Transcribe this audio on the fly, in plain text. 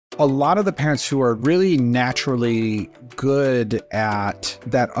a lot of the parents who are really naturally good at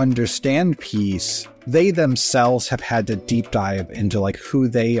that understand piece, they themselves have had to deep dive into like who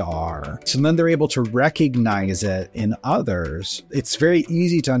they are. So then they're able to recognize it in others. It's very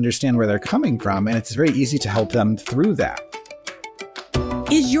easy to understand where they're coming from, and it's very easy to help them through that.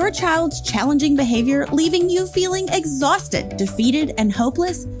 Is your child's challenging behavior leaving you feeling exhausted, defeated, and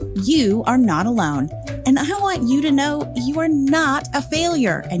hopeless? You are not alone. And I want you to know you are not a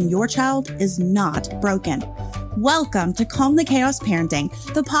failure and your child is not broken. Welcome to Calm the Chaos Parenting,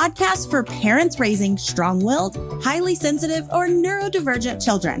 the podcast for parents raising strong-willed, highly sensitive, or neurodivergent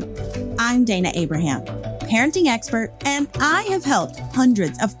children. I'm Dana Abraham, parenting expert, and I have helped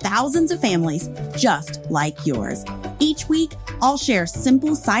hundreds of thousands of families just like yours. Each week, I'll share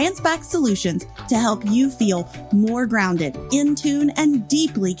simple science-backed solutions to help you feel more grounded, in tune, and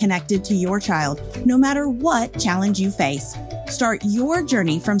deeply connected to your child, no matter what challenge you face. Start your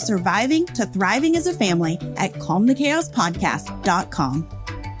journey from surviving to thriving as a family at calmthechaospodcast.com.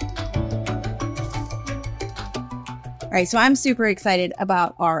 All right, so I'm super excited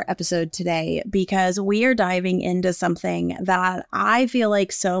about our episode today because we are diving into something that I feel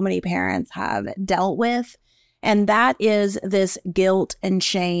like so many parents have dealt with. And that is this guilt and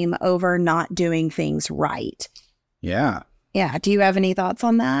shame over not doing things right. Yeah. Yeah. Do you have any thoughts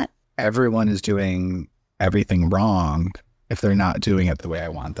on that? Everyone is doing everything wrong if they're not doing it the way I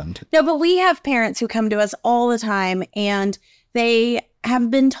want them to. No, but we have parents who come to us all the time and they have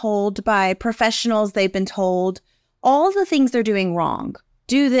been told by professionals, they've been told all the things they're doing wrong.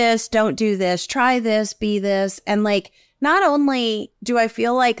 Do this, don't do this, try this, be this. And like, not only do I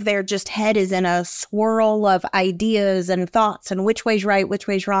feel like their just head is in a swirl of ideas and thoughts and which way's right, which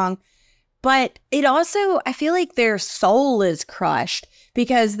way's wrong, but it also, I feel like their soul is crushed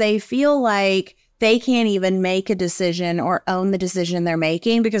because they feel like they can't even make a decision or own the decision they're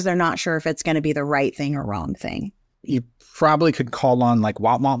making because they're not sure if it's going to be the right thing or wrong thing. You probably could call on like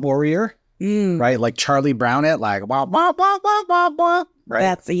Wah Wah Warrior, right? Like Charlie Brown it, like wah, wah, wah, wah, wah, wah,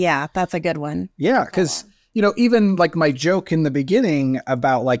 right? That's a good one. Yeah, because you know, even like my joke in the beginning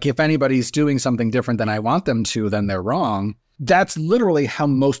about like, if anybody's doing something different than I want them to, then they're wrong. That's literally how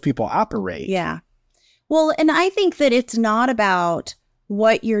most people operate. Yeah. Well, and I think that it's not about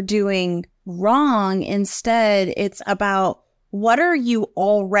what you're doing wrong. Instead, it's about what are you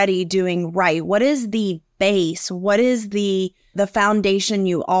already doing right? What is the base? What is the foundation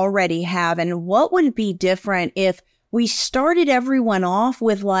you already have? And what would be different if we started everyone off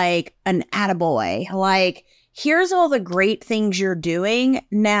with like an attaboy, like, here's all the great things you're doing.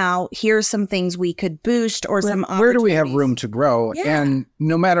 Now, here's some things we could boost or some opportunities. Where do we have room to grow? Yeah. And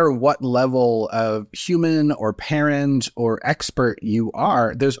no matter what level of human or parent or expert you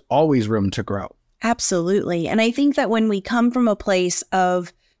are, there's always room to grow. Absolutely. And I think that when we come from a place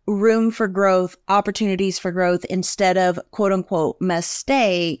of room for growth, opportunities for growth, instead of quote unquote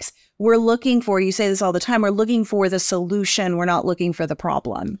mistakes, we're looking for, you say this all the time, we're looking for the solution. We're not looking for the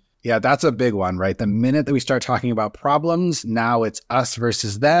problem. Yeah, that's a big one, right? The minute that we start talking about problems, now it's us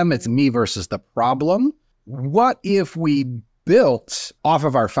versus them. It's me versus the problem. What if we built off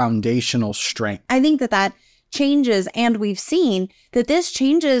of our foundational strength? I think that changes, and we've seen that this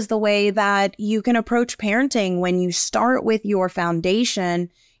changes the way that you can approach parenting when you start with your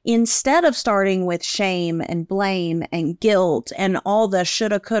foundation instead of starting with shame and blame and guilt and all the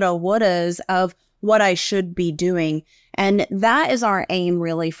shoulda, coulda, wouldas of what I should be doing. And that is our aim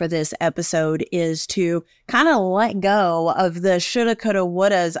really for this episode, is to kind of let go of the shoulda, coulda,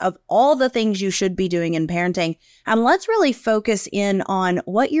 wouldas of all the things you should be doing in parenting. And let's really focus in on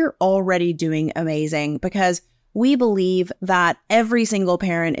what you're already doing amazing, because we believe that every single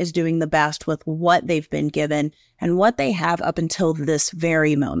parent is doing the best with what they've been given and what they have up until this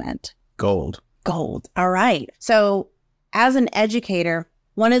very moment. Gold. All right. So as an educator,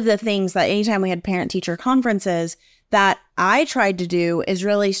 one of the things that anytime we had parent-teacher conferences that I tried to do is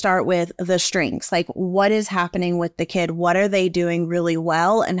really start with the strengths. Like, what is happening with the kid? What are they doing really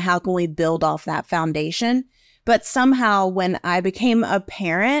well? And how can we build off that foundation? But somehow when I became a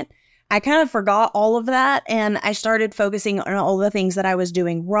parent, I kind of forgot all of that. And I started focusing on all the things that I was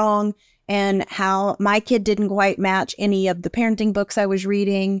doing wrong and how my kid didn't quite match any of the parenting books I was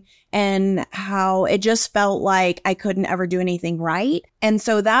reading, and how it just felt like I couldn't ever do anything right. And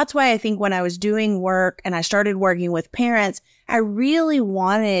so that's why I think when I was doing work and I started working with parents, I really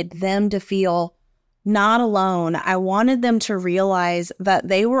wanted them to feel not alone. I wanted them to realize that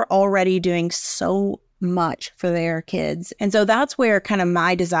they were already doing so much for their kids. And so that's where kind of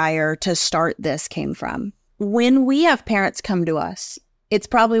my desire to start this came from. When we have parents come to us it's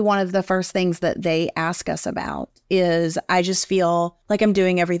probably one of the first things that they ask us about is, I just feel like I'm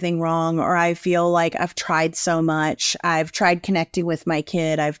doing everything wrong, or I feel like I've tried so much. I've tried connecting with my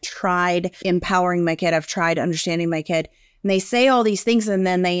kid. I've tried empowering my kid. I've tried understanding my kid. And they say all these things, and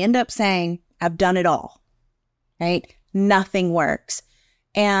then they end up saying, I've done it all, right? Nothing works.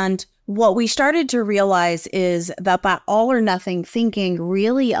 And what we started to realize is that all or nothing thinking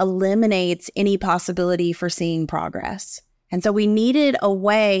really eliminates any possibility for seeing progress. And so we needed a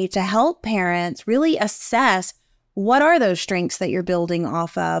way to help parents really assess, what are those strengths that you're building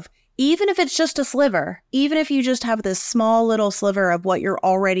off of, even if it's just a sliver, even if you just have this small little sliver of what you're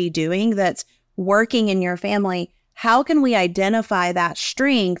already doing that's working in your family. How can we identify that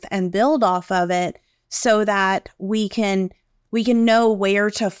strength and build off of it so that we can know where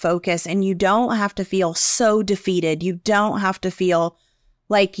to focus, and you don't have to feel so defeated. You don't have to feel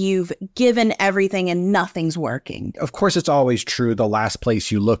like you've given everything and nothing's working. Of course, it's always true. The last place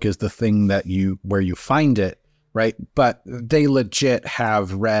you look is the thing where you find it, right? But they legit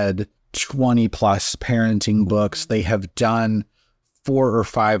have read 20 plus parenting books. They have done 4 or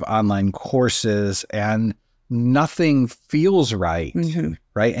 5 online courses, and nothing feels right,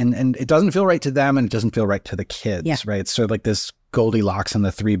 right? And it doesn't feel right to them, and it doesn't feel right to the kids, right? It's sort of like this Goldilocks and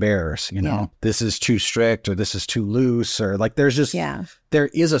the 3 bears, this is too strict, or this is too loose, or like there's just, there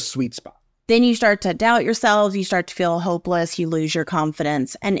is a sweet spot. Then you start to doubt yourselves, you start to feel hopeless, you lose your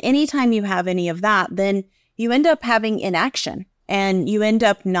confidence. And anytime you have any of that, then you end up having inaction, and you end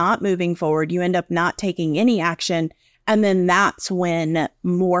up not moving forward. You end up not taking any action. And then that's when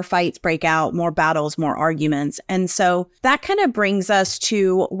more fights break out, more battles, more arguments. And so that kind of brings us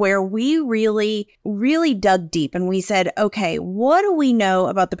to where we really, really dug deep, and we said, okay, what do we know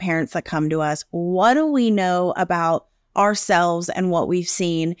about the parents that come to us? What do we know about ourselves and what we've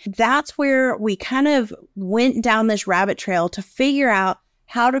seen? That's where we kind of went down this rabbit trail to figure out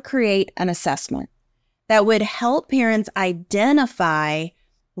how to create an assessment that would help parents identify,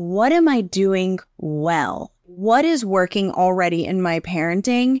 what am I doing well? What is working already in my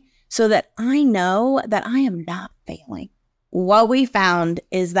parenting so that I know that I am not failing? What we found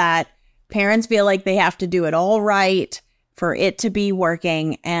is that parents feel like they have to do it all right for it to be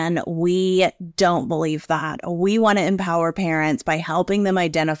working, and we don't believe that. We want to empower parents by helping them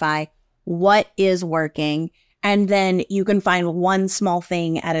identify what is working, and then you can find one small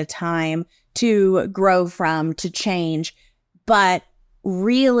thing at a time to grow from, to change, but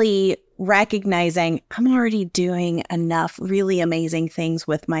really recognizing I'm already doing enough really amazing things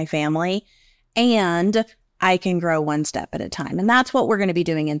with my family, and I can grow one step at a time. And that's what we're going to be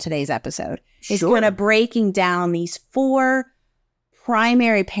doing in today's episode. It's going to breaking down these 4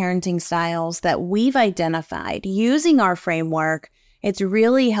 primary parenting styles that we've identified using our framework. It's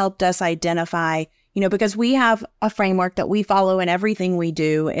really helped us identify, because we have a framework that we follow in everything we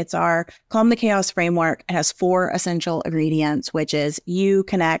do. It's our Calm the Chaos framework. It has 4 essential ingredients, which is you,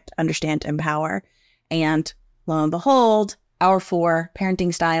 connect, understand, empower. And lo and behold, our 4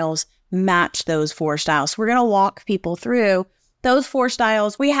 parenting styles match those 4 styles. So we're going to walk people through those 4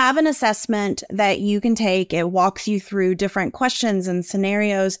 styles. We have an assessment that you can take. It walks you through different questions and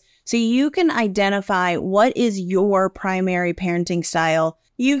scenarios so you can identify what is your primary parenting style.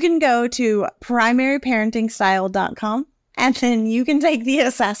 You can go to primaryparentingstyle.com, and then you can take the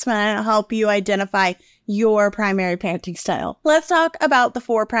assessment and help you identify your primary parenting style. Let's talk about the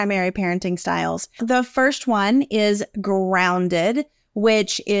 4 primary parenting styles. The first one is grounded,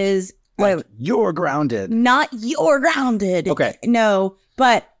 which is... You're grounded. Not you're grounded. Okay. No,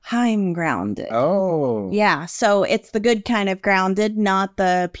 but I'm grounded. Oh. Yeah, so it's the good kind of grounded, not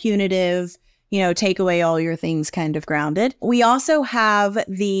the punitive, take away all your things kind of grounded. We also have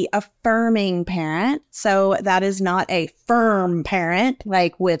the affirming parent. So that is not a firm parent,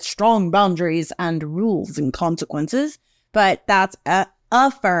 like with strong boundaries and rules and consequences, but that's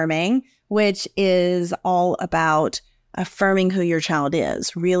affirming, which is all about affirming who your child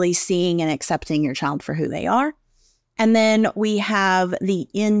is, really seeing and accepting your child for who they are. And then we have the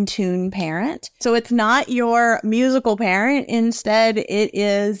in-tune parent. So it's not your musical parent. Instead, it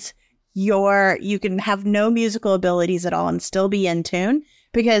is you can have no musical abilities at all and still be in tune,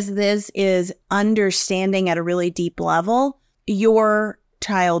 because this is understanding at a really deep level your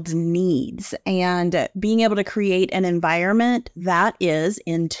child's needs and being able to create an environment that is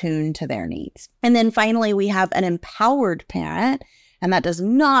in tune to their needs. And then finally, we have an empowered parent. And that does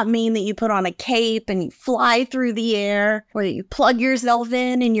not mean that you put on a cape and you fly through the air, or that you plug yourself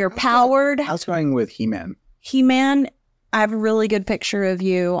in and you're powered. I was going with He-Man. He-Man, I have a really good picture of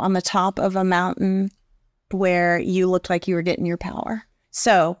you on the top of a mountain where you looked like you were getting your power.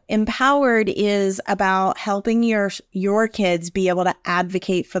 So empowered is about helping your kids be able to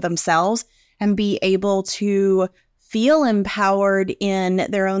advocate for themselves and be able to feel empowered in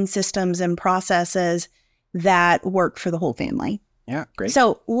their own systems and processes that work for the whole family. Yeah, great.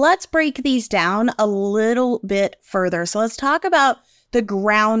 So let's break these down a little bit further. So let's talk about the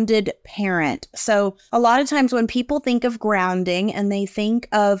grounded parent. So a lot of times when people think of grounding and they think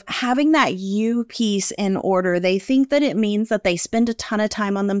of having that you piece in order, they think that it means that they spend a ton of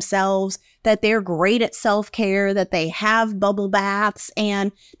time on themselves, that they're great at self-care, that they have bubble baths,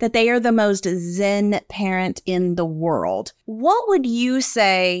 and that they are the most zen parent in the world. What would you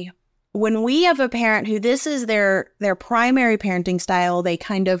say when we have a parent who this is their primary parenting style, they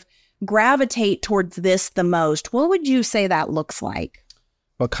kind of gravitate towards this the most? What would you say that looks like?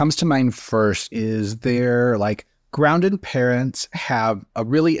 What comes to mind first is their grounded parents have a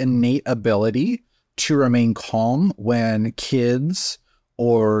really innate ability to remain calm when kids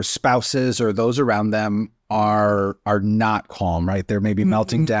or spouses or those around them are not calm, right? They're maybe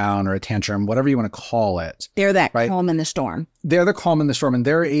melting down or a tantrum, whatever you want to call it. They're that right? calm in the storm. They're the calm in the storm, and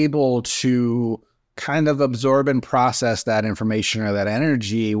they're able to kind of absorb and process that information or that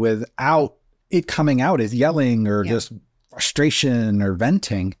energy without it coming out as yelling or just frustration or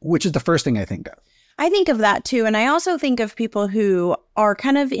venting, which is the first thing I think of. I think of that too. And I also think of people who are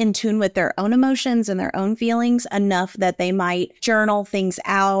kind of in tune with their own emotions and their own feelings enough that they might journal things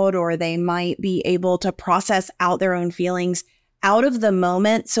out, or they might be able to process out their own feelings out of the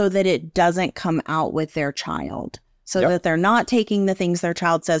moment so that it doesn't come out with their child. So that they're not taking the things their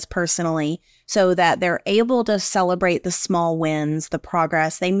child says personally, so that they're able to celebrate the small wins, the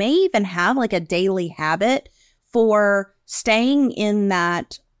progress. They may even have a daily habit for staying in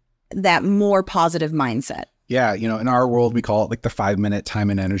that more positive mindset. Yeah. In our world, we call it the 5-minute time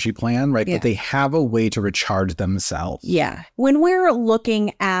and energy plan, right? Yeah. But they have a way to recharge themselves. Yeah. When we're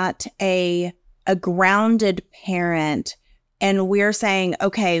looking at a grounded parent and we're saying,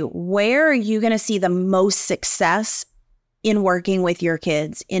 okay, where are you going to see the most success in working with your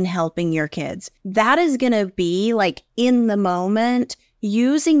kids, in helping your kids? That is going to be in the moment,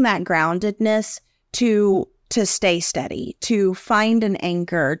 using that groundedness to stay steady, to find an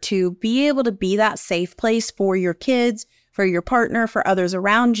anchor, to be able to be that safe place for your kids, for your partner, for others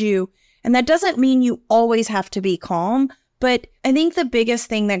around you. And that doesn't mean you always have to be calm. But I think the biggest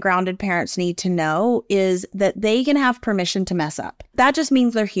thing that grounded parents need to know is that they can have permission to mess up. That just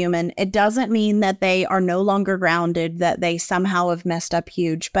means they're human. It doesn't mean that they are no longer grounded, that they somehow have messed up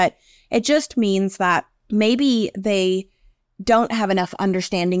huge. But it just means that maybe they don't have enough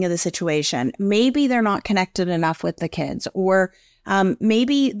understanding of the situation. Maybe they're not connected enough with the kids, or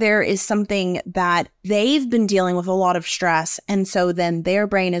maybe there is something that they've been dealing with a lot of stress. And so then their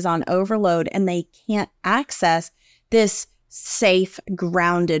brain is on overload and they can't access this safe,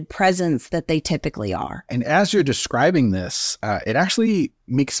 grounded presence that they typically are. And as you're describing this, it actually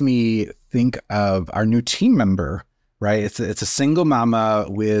makes me think of our new team member, right? It's a single mama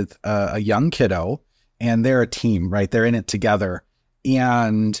with a young kiddo. And they're a team, right? They're in it together.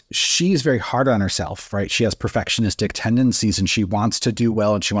 And she's very hard on herself, right? She has perfectionistic tendencies and she wants to do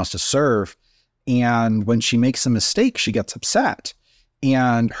well and she wants to serve. And when she makes a mistake, she gets upset.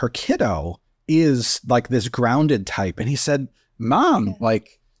 And her kiddo is this grounded type. And he said, Mom,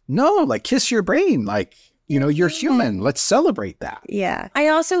 no, kiss your brain. You're human. Let's celebrate that. Yeah. I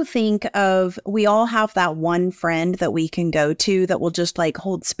also think we all have that one friend that we can go to that will just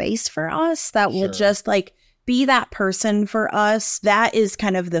hold space for us, that will just be that person for us. That is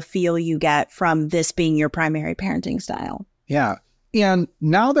kind of the feel you get from this being your primary parenting style. Yeah. And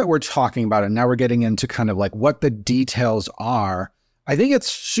now that we're talking about it, now we're getting into kind of what the details are. I think it's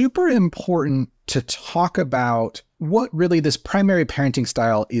super important to talk about what really this primary parenting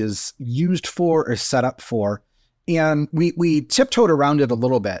style is used for or set up for. And we tiptoed around it a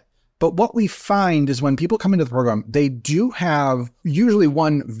little bit. But what we find is when people come into the program, they do have usually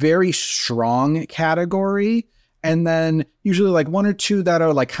one very strong category, and then usually one or two that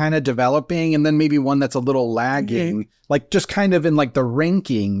are kind of developing, and then maybe one that's a little lagging, just kind of in the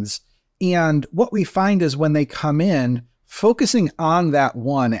rankings. And what we find is when they come in, focusing on that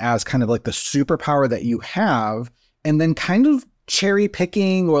one as kind of the superpower that you have, and then kind of cherry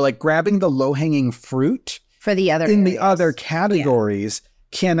picking or grabbing the low hanging fruit for the other in areas. The other categories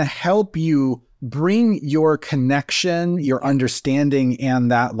can help you bring your connection, your understanding,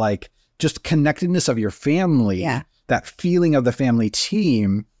 and that just connectedness of your family, that feeling of the family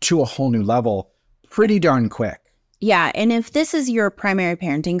team to a whole new level pretty darn quick. Yeah. And if this is your primary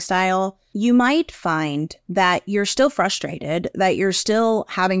parenting style, you might find that you're still frustrated, that you're still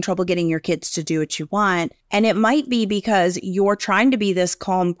having trouble getting your kids to do what you want. And it might be because you're trying to be this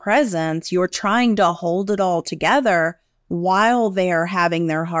calm presence. You're trying to hold it all together while they're having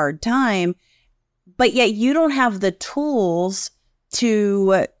their hard time. But yet you don't have the tools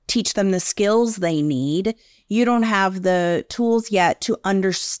to teach them the skills they need. You don't have the tools yet to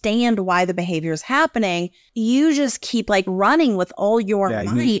understand why the behavior is happening. You just keep like running with all your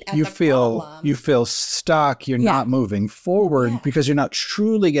might. You feel stuck. You're not moving forward because you're not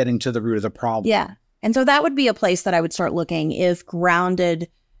truly getting to the root of the problem. Yeah. And so that would be a place that I would start looking if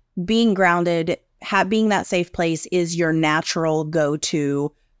being grounded, being that safe place is your natural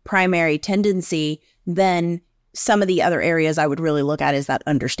go-to primary tendency. Then some of the other areas I would really look at is that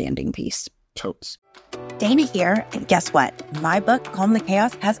understanding piece. Totes. Dana here, and guess what? My book, Calm the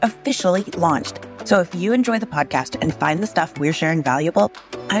Chaos, has officially launched. So if you enjoy the podcast and find the stuff we're sharing valuable,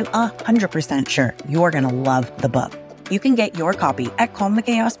 I'm 100% sure you're going to love the book. You can get your copy at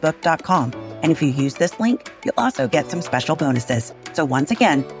calmthechaosbook.com. And if you use this link, you'll also get some special bonuses. So once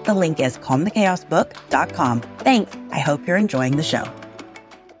again, the link is calmthechaosbook.com. Thanks. I hope you're enjoying the show.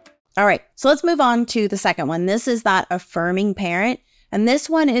 All right, so let's move on to the second one. This is that affirming parent. And this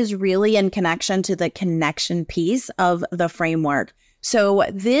one is really in connection to the connection piece of the framework. So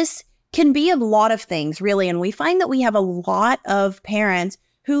this can be a lot of things, really. And we find that we have a lot of parents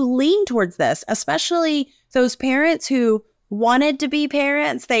who lean towards this, especially those parents who wanted to be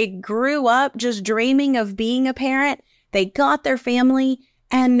parents. They grew up just dreaming of being a parent. They got their family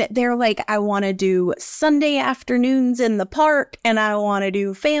and they're like, I want to do Sunday afternoons in the park, and I want to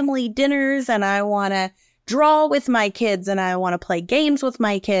do family dinners, and I want to draw with my kids, and I want to play games with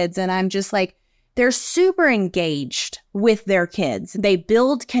my kids. And I'm just like, they're super engaged with their kids. They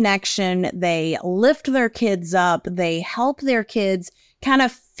build connection. They lift their kids up. They help their kids kind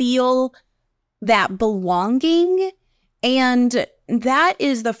of feel that belonging. And that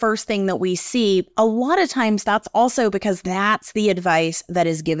is the first thing that we see. A lot of times that's also because that's the advice that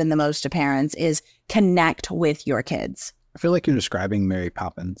is given the most to parents is connect with your kids. I feel like you're describing Mary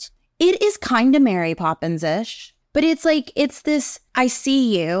Poppins. It is kind of Mary Poppins-ish, but it's like, it's this, I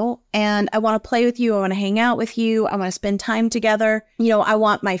see you and I want to play with you. I want to hang out with you. I want to spend time together. You know, I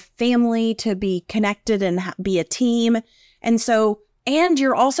want my family to be connected and be a team. And so, and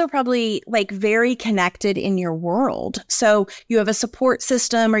you're also probably like very connected in your world. So you have a support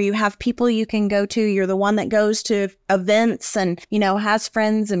system or you have people you can go to. You're the one that goes to events and, you know, has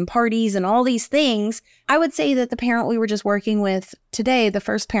friends and parties and all these things. I would say that the parent we were just working with today, the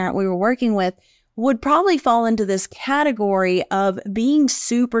first parent we were working with, would probably fall into this category of being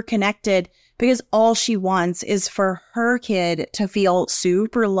super connected because all she wants is for her kid to feel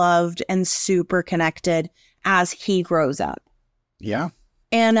super loved and super connected as he grows up. Yeah.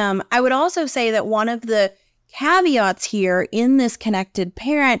 And I would also say that one of the caveats here in this connected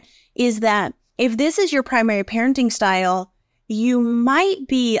parent is that if this is your primary parenting style, you might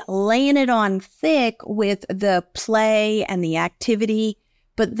be laying it on thick with the play and the activity,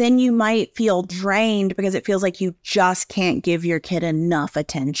 but then you might feel drained because it feels like you just can't give your kid enough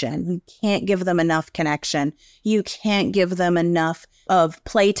attention. You can't give them enough connection. You can't give them enough of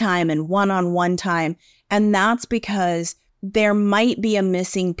playtime and one-on-one time. And that's because there might be a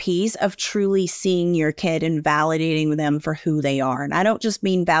missing piece of truly seeing your kid and validating them for who they are. And I don't just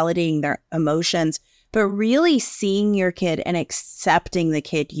mean validating their emotions, but really seeing your kid and accepting the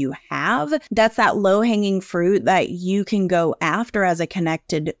kid you have. That's that low-hanging fruit that you can go after as a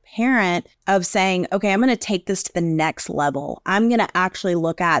connected parent of saying, okay, I'm going to take this to the next level. I'm going to actually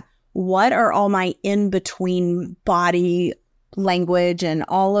look at what are all my in-between body language and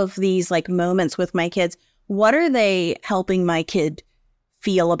all of these like moments with my kids. What are they helping my kid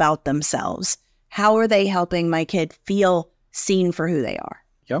feel about themselves? How are they helping my kid feel seen for who they are?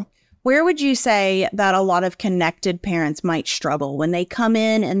 Yeah. Where would you say that a lot of connected parents might struggle when they come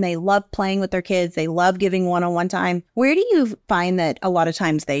in and they love playing with their kids, they love giving one-on-one time? Where do you find that a lot of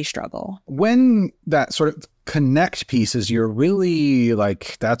times they struggle? When that sort of connect pieces, you're really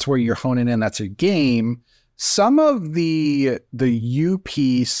like, that's where you're honing in, that's a game. Some of the you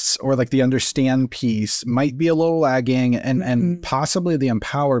piece or like the understand piece might be a little lagging and possibly the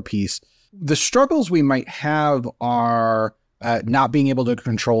empower piece. The struggles we might have are not being able to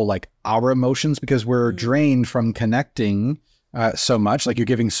control like our emotions because we're drained from connecting so much, like you're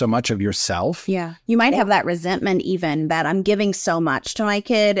giving so much of yourself. Yeah. You might have that resentment even that I'm giving so much to my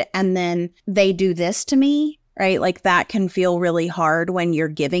kid and then they do this to me, right? Like that can feel really hard when you're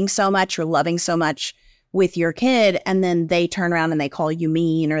giving so much, you're loving so much, with your kid, and then they turn around and they call you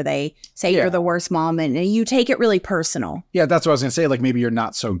mean, or they say you're the worst mom, and you take it really personal. Yeah, that's what I was going to say. Like, maybe you're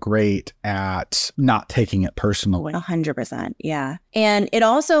not so great at not taking it personally. 100%. Yeah. And it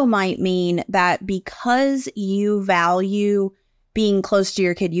also might mean that because you value being close to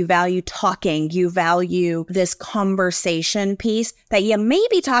your kid, you value talking, you value this conversation piece, that you may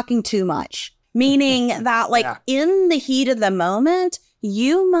be talking too much. Meaning that like in the heat of the moment,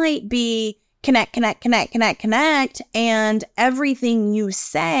 you might be connect. And everything you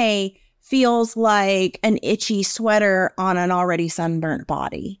say feels like an itchy sweater on an already sunburnt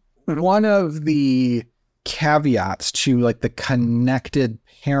body. One of the caveats to like the connected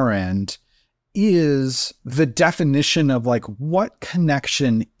parent is the definition of like what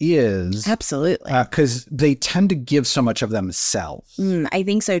connection is. Absolutely. Because they tend to give so much of themselves. I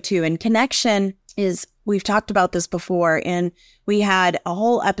think so too. And connection is, we've talked about this before, and we had a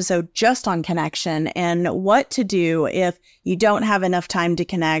whole episode just on connection and what to do if you don't have enough time to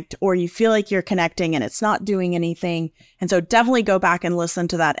connect, or you feel like you're connecting and it's not doing anything. And so definitely go back and listen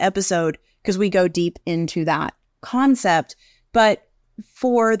to that episode, because we go deep into that concept. But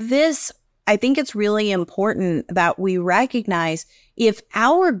for this, I think it's really important that we recognize if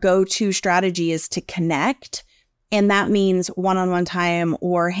our go-to strategy is to connect, and that means one-on-one time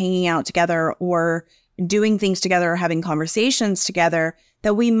or hanging out together or doing things together or having conversations together,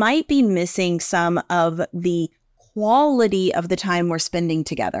 that we might be missing some of the quality of the time we're spending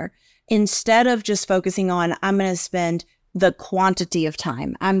together. Instead of just focusing on, I'm going to spend the quantity of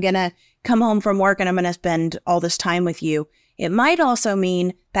time. I'm going to come home from work and I'm going to spend all this time with you. It might also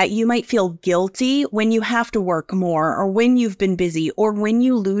mean that you might feel guilty when you have to work more, or when you've been busy, or when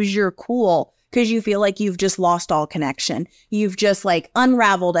you lose your cool, because you feel like you've just lost all connection. You've just like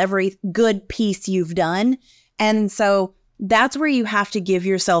unraveled every good piece you've done. And so that's where you have to give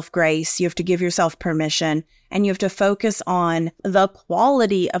yourself grace. You have to give yourself permission, and you have to focus on the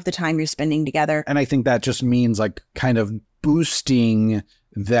quality of the time you're spending together. And I think that just means like kind of boosting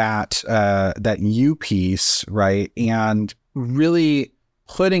that you piece, right? And really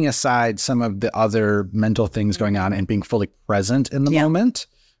putting aside some of the other mental things going on and being fully present in the moment,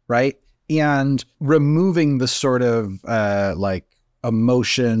 right? And removing the sort of like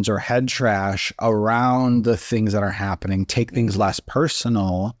emotions or head trash around the things that are happening, take things less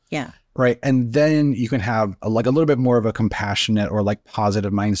personal. Yeah. Right. And then you can have a little bit more of a compassionate or like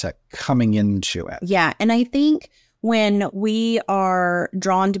positive mindset coming into it. Yeah. And I think when we are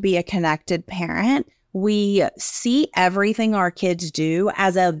drawn to be a connected parent, we see everything our kids do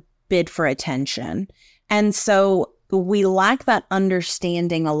as a bid for attention. And so we lack that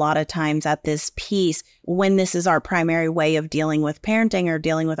understanding a lot of times at this piece when this is our primary way of dealing with parenting or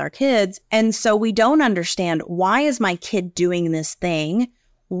dealing with our kids. And so we don't understand, why is my kid doing this thing?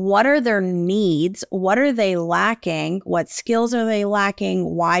 What are their needs? What are they lacking? What skills are they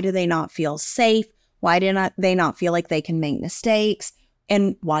lacking? Why do they not feel safe? Why do they not feel like they can make mistakes?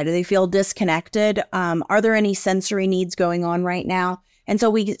 And why do they feel disconnected? Are there any sensory needs going on right now? And so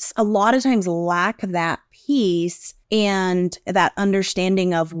we a lot of times lack that piece and that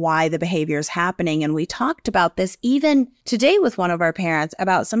understanding of why the behavior is happening. And we talked about this even today with one of our parents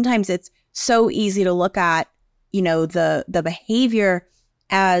about sometimes it's so easy to look at, you know, the behavior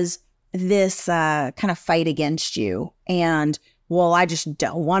as this kind of fight against you. And, well, I just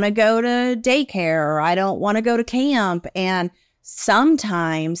don't want to go to daycare, or I don't want to go to camp. And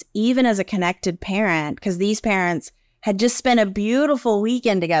sometimes, even as a connected parent, because these parents had just spent a beautiful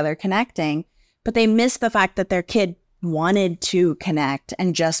weekend together connecting, but they missed the fact that their kid wanted to connect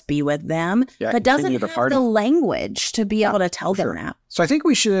and just be with them, but doesn't have the language to be able to tell them that. So I think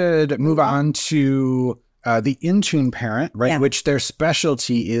we should move on to the in-tune parent, right? Which their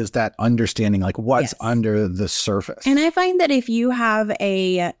specialty is that understanding, like what's under the surface. And I find that if you have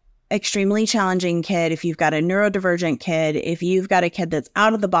a extremely challenging kid, if you've got a neurodivergent kid, if you've got a kid that's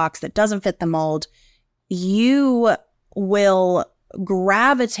out of the box, that doesn't fit the mold, you will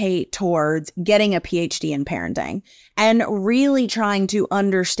gravitate towards getting a PhD in parenting and really trying to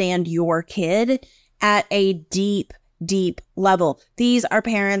understand your kid at a deep level. These are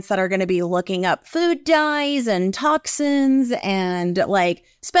parents that are going to be looking up food dyes and toxins and like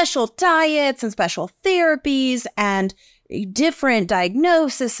special diets and special therapies and different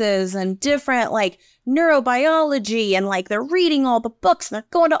diagnoses and different like neurobiology, and like they're reading all the books and they're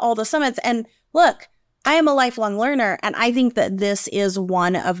going to all the summits. And look, I am a lifelong learner, and I think that this is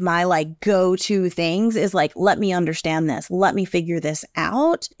one of my like go-to things is like, let me understand this. Let me figure this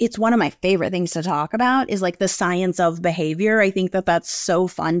out. It's one of my favorite things to talk about is like the science of behavior. I think that that's so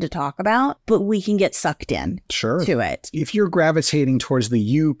fun to talk about, but we can get sucked in to it. If you're gravitating towards the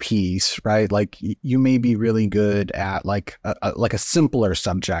you piece, right? Like you may be really good at like a simpler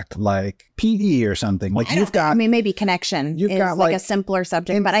subject, like PE or something. Like maybe connection is like a simpler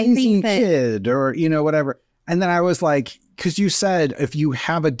subject, but I think that kid or, whatever. And then I was like, because you said if you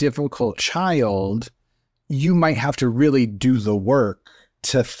have a difficult child, you might have to really do the work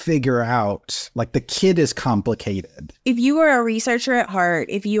to figure out, like the kid is complicated. If you are a researcher at heart,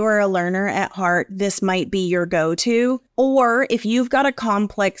 if you are a learner at heart, this might be your go-to. Or if you've got a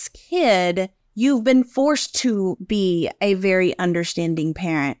complex kid, you've been forced to be a very understanding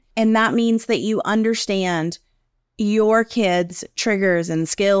parent. And that means that you understand your kids' triggers and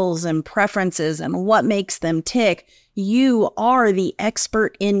skills and preferences and what makes them tick. You are the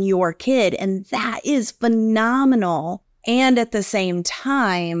expert in your kid, and that is phenomenal. And at the same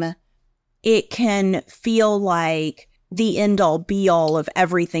time, it can feel like the end-all be-all of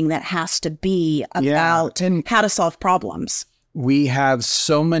everything that has to be about how to solve problems. We have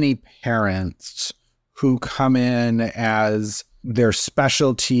so many parents who come in as their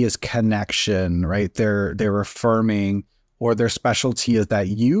specialty is connection, right? They're affirming, or their specialty is that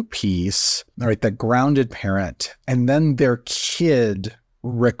you piece, right? The grounded parent. And then their kid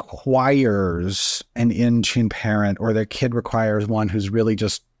requires an in-tune parent, or their kid requires one who's really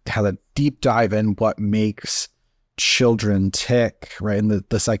just had a deep dive in what makes children tick, right? And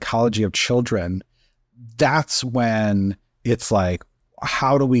the psychology of children. That's when it's like,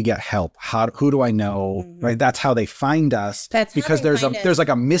 how do we get help? Who do I know? Mm-hmm. Right? That's how they find us. That's because there's like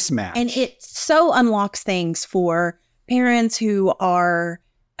a mismatch. And it so unlocks things for parents who are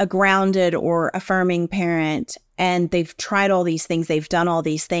a grounded or affirming parent, and they've tried all these things, they've done all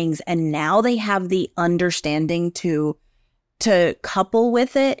these things, and now they have the understanding to couple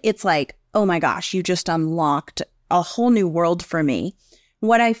with it. It's like, oh my gosh, you just unlocked a whole new world for me.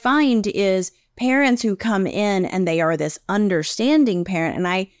 What I find is parents who come in and they are this understanding parent, and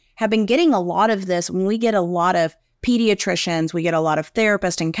I have been getting a lot of this when we get a lot of pediatricians, we get a lot of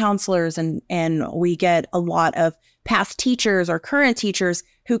therapists and counselors, and we get a lot of past teachers or current teachers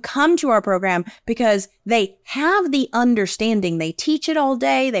who come to our program because they have the understanding. They teach it all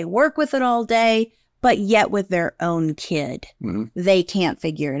day, they work with it all day, but yet with their own kid, they can't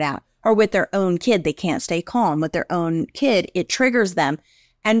figure it out. Or with their own kid, they can't stay calm. With their own kid, it triggers them.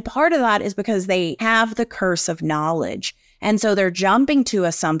 And part of that is because they have the curse of knowledge. And so they're jumping to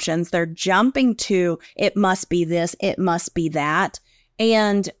assumptions. They're jumping to, it must be this, it must be that.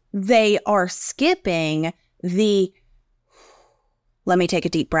 And they are skipping let me take a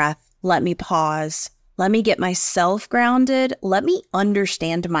deep breath. Let me pause. Let me get myself grounded. Let me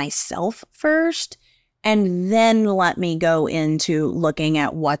understand myself first. And then let me go into looking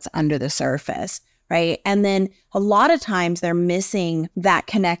at what's under the surface. Right. And then a lot of times they're missing that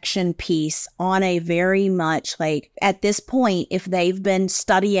connection piece on a very much like at this point, if they've been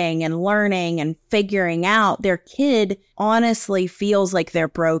studying and learning and figuring out, their kid honestly feels like they're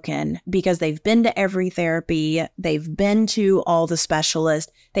broken because they've been to every therapy. They've been to all the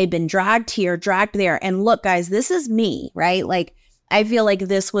specialists. They've been dragged here, dragged there. And look, guys, this is me, right? Like, I feel like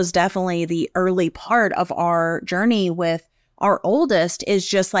this was definitely the early part of our journey with our oldest is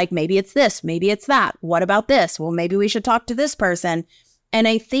just like, maybe it's this, maybe it's that. What about this? Well, maybe we should talk to this person. And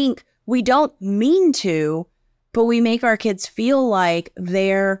I think we don't mean to, but we make our kids feel like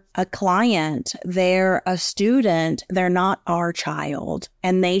they're a client, they're a student, they're not our child.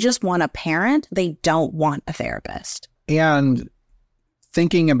 And they just want a parent. They don't want a therapist. And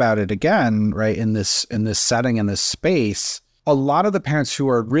thinking about it again, right, in this setting, in this space, a lot of the parents who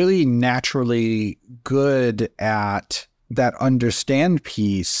are really naturally good at that understand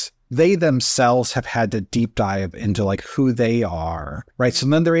piece, they themselves have had to deep dive into like who they are, right? So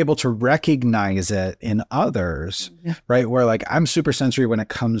then they're able to recognize it in others, right? Where like I'm super sensory when it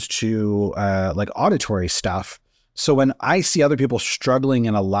comes to like auditory stuff. So when I see other people struggling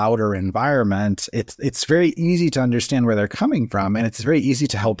in a louder environment, it's very easy to understand where they're coming from, and it's very easy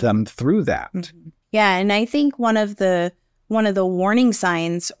to help them through that. Yeah, and I think one of the warning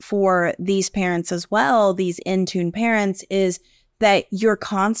signs for these parents as well, these in-tune parents, is that you're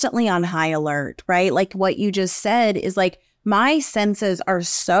constantly on high alert, right? Like what you just said is like, my senses are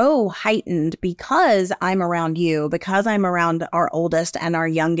so heightened because I'm around you, because I'm around our oldest and our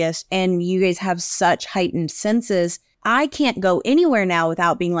youngest, and you guys have such heightened senses. I can't go anywhere now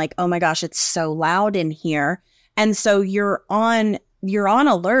without being like, oh my gosh, it's so loud in here. And so you're on you're on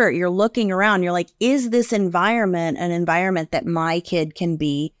alert, you're looking around, you're like, is this environment an environment that my kid can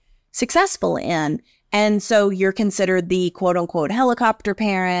be successful in? And so you're considered the quote unquote helicopter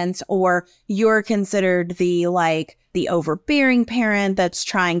parents, or you're considered the overbearing parent that's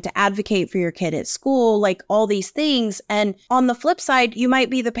trying to advocate for your kid at school, like all these things. And on the flip side, you might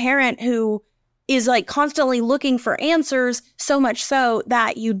be the parent who is like constantly looking for answers, so much so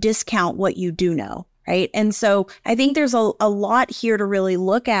that you discount what you do know. Right. And so I think there's a lot here to really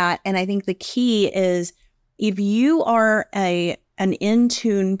look at. And I think the key is, if you are an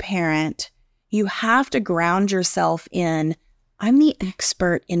in-tune parent, you have to ground yourself in, I'm the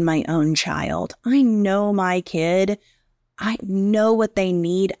expert in my own child. I know my kid. I know what they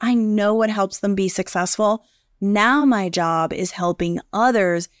need. I know what helps them be successful. Now my job is helping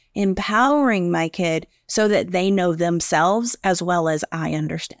others, empowering my kid so that they know themselves as well as I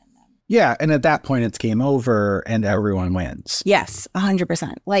understand them. Yeah. And at that point, it's game over and everyone wins. Yes,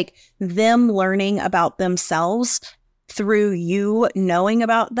 100%. Like them learning about themselves through you knowing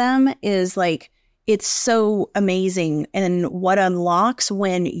about them is like, it's so amazing. And what unlocks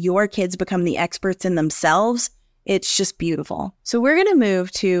when your kids become the experts in themselves, it's just beautiful. So we're going to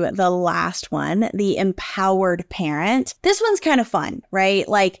move to the last one, the empowered parent. This one's kind of fun, right?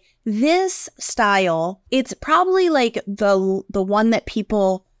 Like this style, it's probably like the one that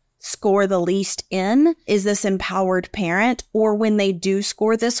people score the least in is this empowered parent. Or when they do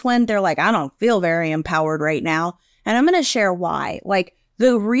score this one, they're like, I don't feel very empowered right now. And I'm going to share why. Like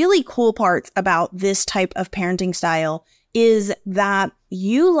the really cool parts about this type of parenting style is that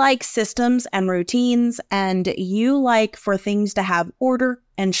you like systems and routines, and you like for things to have order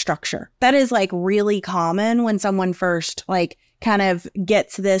and structure. That is like really common when someone first like kind of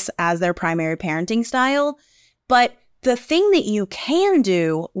gets this as their primary parenting style. But the thing that you can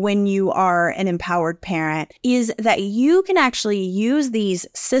do when you are an empowered parent is that you can actually use these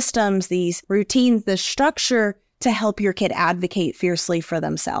systems, these routines, the structure to help your kid advocate fiercely for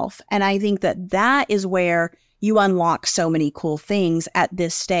themselves. And I think that that is where you unlock so many cool things at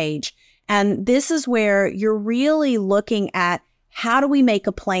this stage. And this is where you're really looking at, how do we make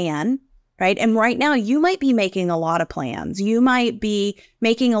a plan, right? And right now you might be making a lot of plans. You might be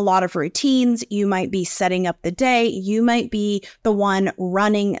making a lot of routines. You might be setting up the day. You might be the one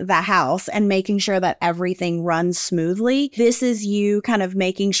running the house and making sure that everything runs smoothly. This is you kind of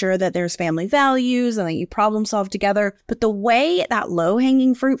making sure that there's family values and that you problem solve together. But the way that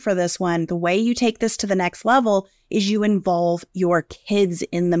low-hanging fruit for this one, the way you take this to the next level is you involve your kids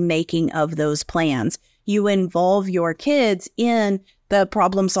in the making of those plans. You involve your kids in the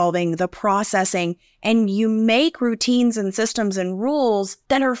problem solving, the processing, and you make routines and systems and rules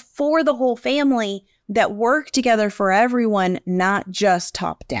that are for the whole family, that work together for everyone, not just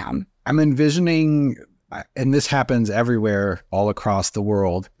top down. I'm envisioning, and this happens everywhere all across the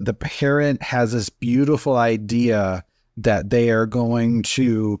world, the parent has this beautiful idea that they are going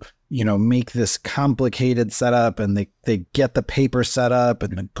to, make this complicated setup, and they get the paper set up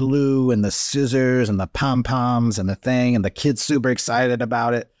and the glue and the scissors and the pom-poms and the thing, and the kid's super excited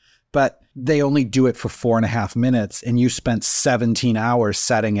about it. But they only do it for 4.5 minutes, and you spent 17 hours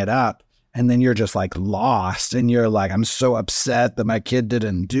setting it up. And then you're just like lost, and you're like, I'm so upset that my kid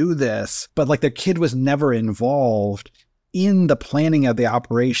didn't do this. But like the kid was never involved in the planning of the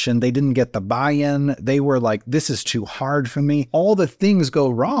operation. They didn't get the buy-in. They were like, this is too hard for me. All the things go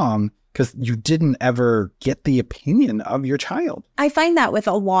wrong because you didn't ever get the opinion of your child. I find that with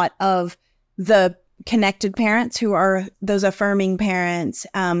a lot of the connected parents who are those affirming parents,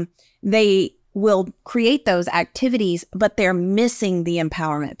 they will create those activities, but they're missing the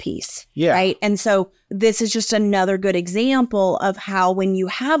empowerment piece. Yeah. Right. And so this is just another good example of how when you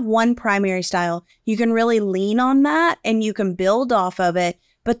have one primary style, you can really lean on that and you can build off of it.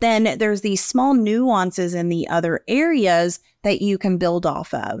 But then there's these small nuances in the other areas that you can build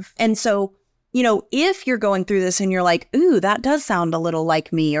off of. And so, if you're going through this and you're like, ooh, that does sound a little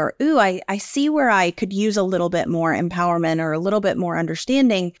like me, or ooh, I see where I could use a little bit more empowerment or a little bit more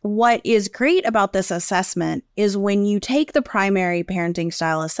understanding. What is great about this assessment is when you take the primary parenting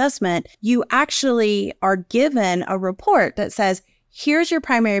style assessment, you actually are given a report that says, here's your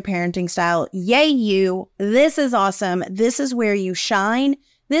primary parenting style. Yay, you. This is awesome. This is where you shine.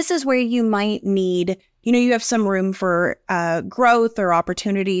 This is where you might need, you have some room for growth or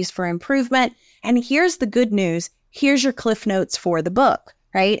opportunities for improvement. And here's the good news. Here's your cliff notes for the book,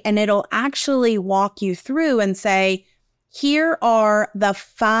 right? And it'll actually walk you through and say, here are the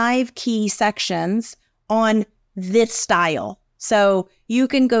 5 key sections on this style. So you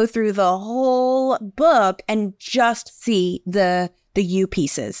can go through the whole book and just see the you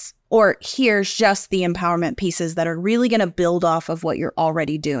pieces. or here's just the empowerment pieces that are really going to build off of what you're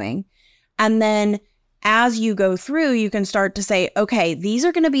already doing. And then as you go through, you can start to say, okay, these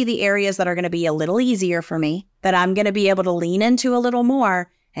are going to be the areas that are going to be a little easier for me, that I'm going to be able to lean into a little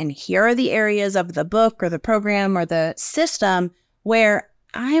more. And here are the areas of the book or the program or the system where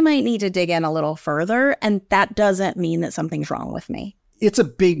I might need to dig in a little further. And that doesn't mean that something's wrong with me. It's a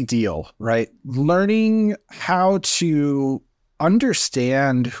big deal, right? Learning how to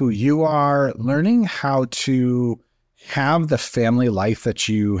understand who you are, learning how to have the family life that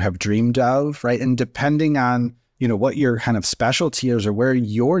you have dreamed of, right? And depending on, what your kind of specialty is or where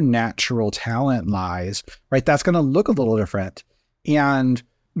your natural talent lies, right? That's going to look a little different. And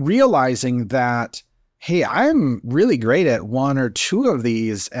realizing that, hey, I'm really great at one or two of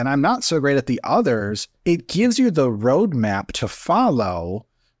these and I'm not so great at the others, it gives you the roadmap to follow,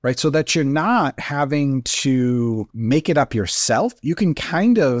 right? So that you're not having to make it up yourself. You can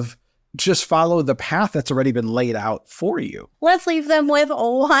kind of just follow the path that's already been laid out for you. Let's leave them with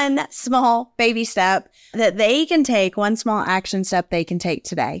one small baby step that they can take, one small action step they can take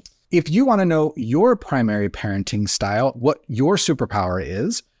today. If you want to know your primary parenting style, what your superpower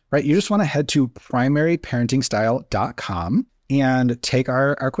is, right? You just want to head to primaryparentingstyle.com and take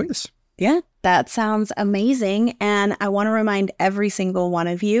our quiz. Yeah, that sounds amazing. And I want to remind every single one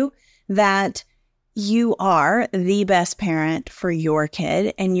of you that you are the best parent for your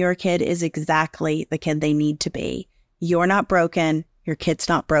kid, and your kid is exactly the kid they need to be. You're not broken, your kid's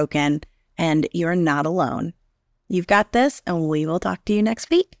not broken, and you're not alone. You've got this, and we will talk to you next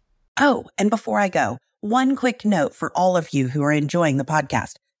week. Oh, and before I go, one quick note for all of you who are enjoying the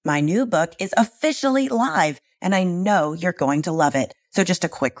podcast. My new book is officially live, and I know you're going to love it. So just a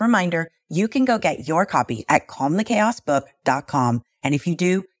quick reminder, you can go get your copy at calmthechaosbook.com. And if you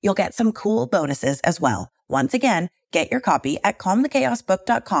do, you'll get some cool bonuses as well. Once again, get your copy at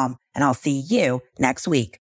calmthechaosbook.com, and I'll see you next week.